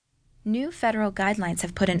New federal guidelines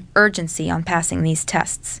have put an urgency on passing these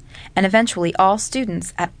tests, and eventually all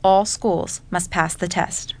students at all schools must pass the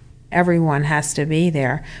test. Everyone has to be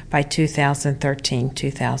there by 2013,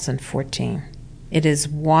 2014. It is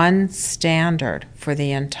one standard for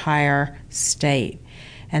the entire state,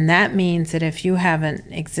 and that means that if you have an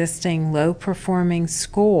existing low-performing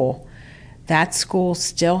school, that school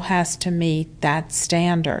still has to meet that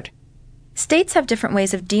standard. States have different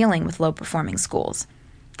ways of dealing with low-performing schools.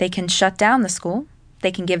 They can shut down the school, they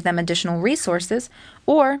can give them additional resources,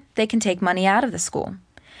 or they can take money out of the school.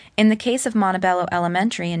 In the case of Montebello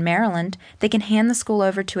Elementary in Maryland, they can hand the school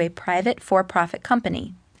over to a private for-profit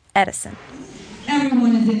company, Edison.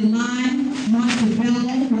 Everyone is in line.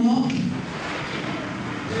 Montebello, walk.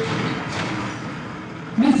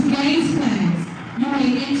 Miss Gaines' class, you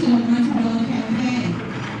may enter the Montebello Cafe.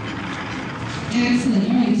 Excellent.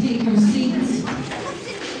 You may take your seats.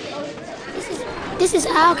 This is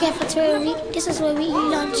our cafeteria. This is where we eat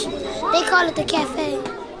lunch. They call it the cafe.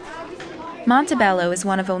 Montebello is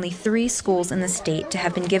one of only 3 schools in the state to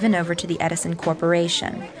have been given over to the Edison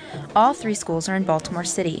Corporation. All 3 schools are in Baltimore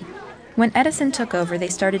City. When Edison took over, they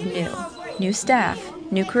started new staff,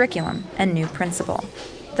 new curriculum, and new principal.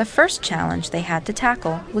 The first challenge they had to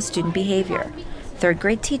tackle was student behavior. 3rd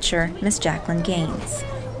grade teacher, Miss Jacqueline Gaines.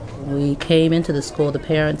 We came into the school, the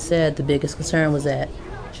parents said the biggest concern was that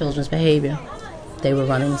children's behavior. They were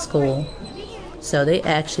running the school. So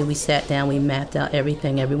we sat down, we mapped out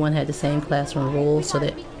everything. Everyone had the same classroom rules so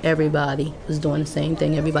that everybody was doing the same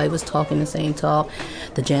thing. Everybody was talking the same talk.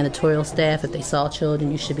 The janitorial staff, if they saw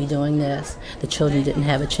children, you should be doing this. The children didn't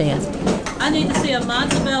have a chance. I need to see a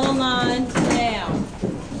Montebello line down.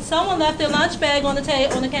 Someone left their lunch bag on the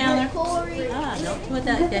counter. No, put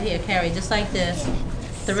that here, Carrie, just like this.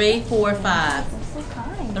 3, 4,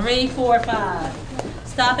 5. 3, 4, 5.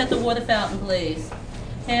 Stop at the water fountain, please.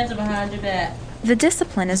 Hands are behind your back. The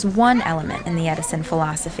discipline is one element in the Edison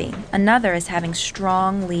philosophy. Another is having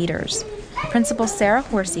strong leaders. Principal Sarah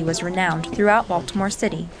Horsey was renowned throughout Baltimore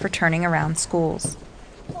City for turning around schools.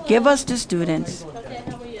 Give us the students,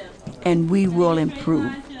 and we will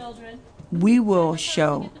improve. We will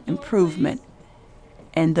show improvement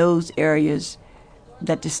in those areas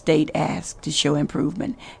that the state asks to show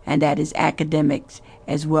improvement, and that is academics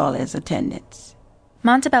as well as attendance.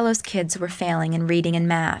 Montebello's kids were failing in reading and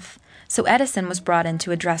math, so Edison was brought in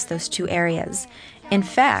to address those 2 areas. In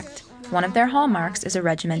fact, one of their hallmarks is a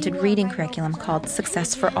regimented reading curriculum called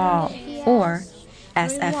Success for All, or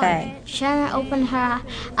SFA. Shannon opened her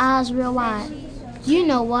eyes real wide. You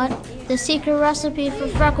know what? The secret recipe for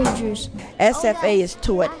freckle juice. SFA is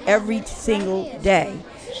taught every single day.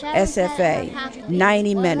 SFA,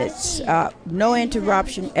 90 minutes, no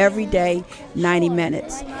interruption, every day, 90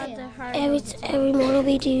 minutes. Every morning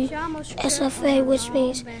we do SFA, which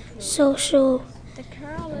means social.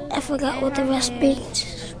 I forgot what the rest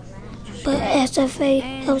means, but SFA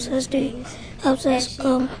helps us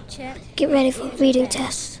get ready for reading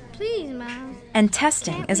tests. And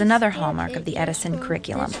testing is another hallmark of the Edison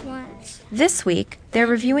curriculum. This week, they're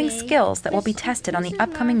reviewing skills that will be tested on the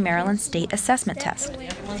upcoming Maryland State Assessment Test,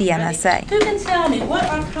 the MSA. Who can tell me, what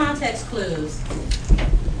are context clues?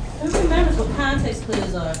 Who remembers what context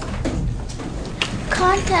clues are?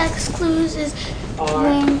 Context clues is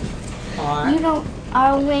when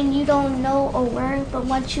you don't know a word, but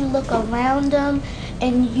once you look around them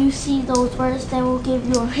and you see those words, that will give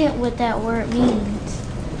you a hint what that word means.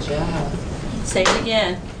 Good job. Say it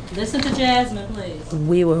again. Listen to Jasmine, please.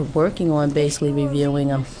 We were working on basically reviewing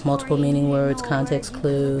multiple meaning words, context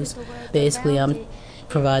clues. Basically, I'm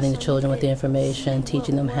providing the children with the information,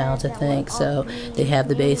 teaching them how to think, so they have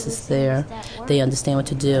the basis there. They understand what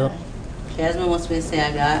to do. Jasmine wants me to say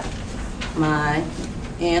I got my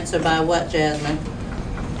answer by what, Jasmine?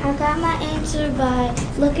 I got my answer by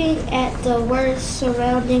looking at the words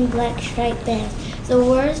surrounding black striped bass. The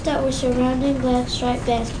words that were surrounding black striped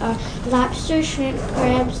bass are lobster, shrimp,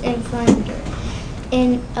 crabs, and flounder.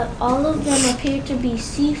 And all of them appear to be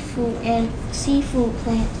seafood and seafood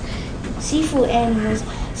animals.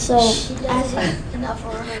 So I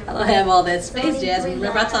don't have all that space, Jasmine.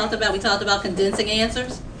 Remember we talked about condensing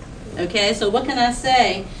answers? Okay, so what can I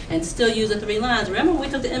say and still use the 3 lines? Remember when we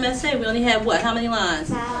took the MSA, we only had what? How many lines?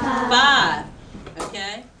 5.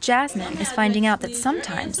 Okay? Jasmine is finding out that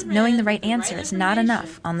sometimes knowing the right answer is not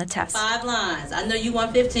enough on the test. 5 lines. I know you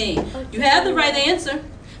want 15. You have the right answer.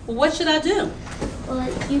 Well, what should I do? Well,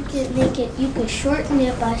 you could shorten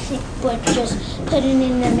it by just putting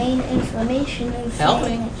in the main information and Help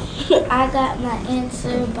me. I got my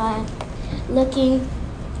answer by looking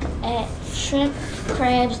at shrimp,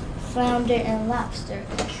 crabs, flounder, and lobster.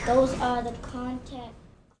 Those are the contact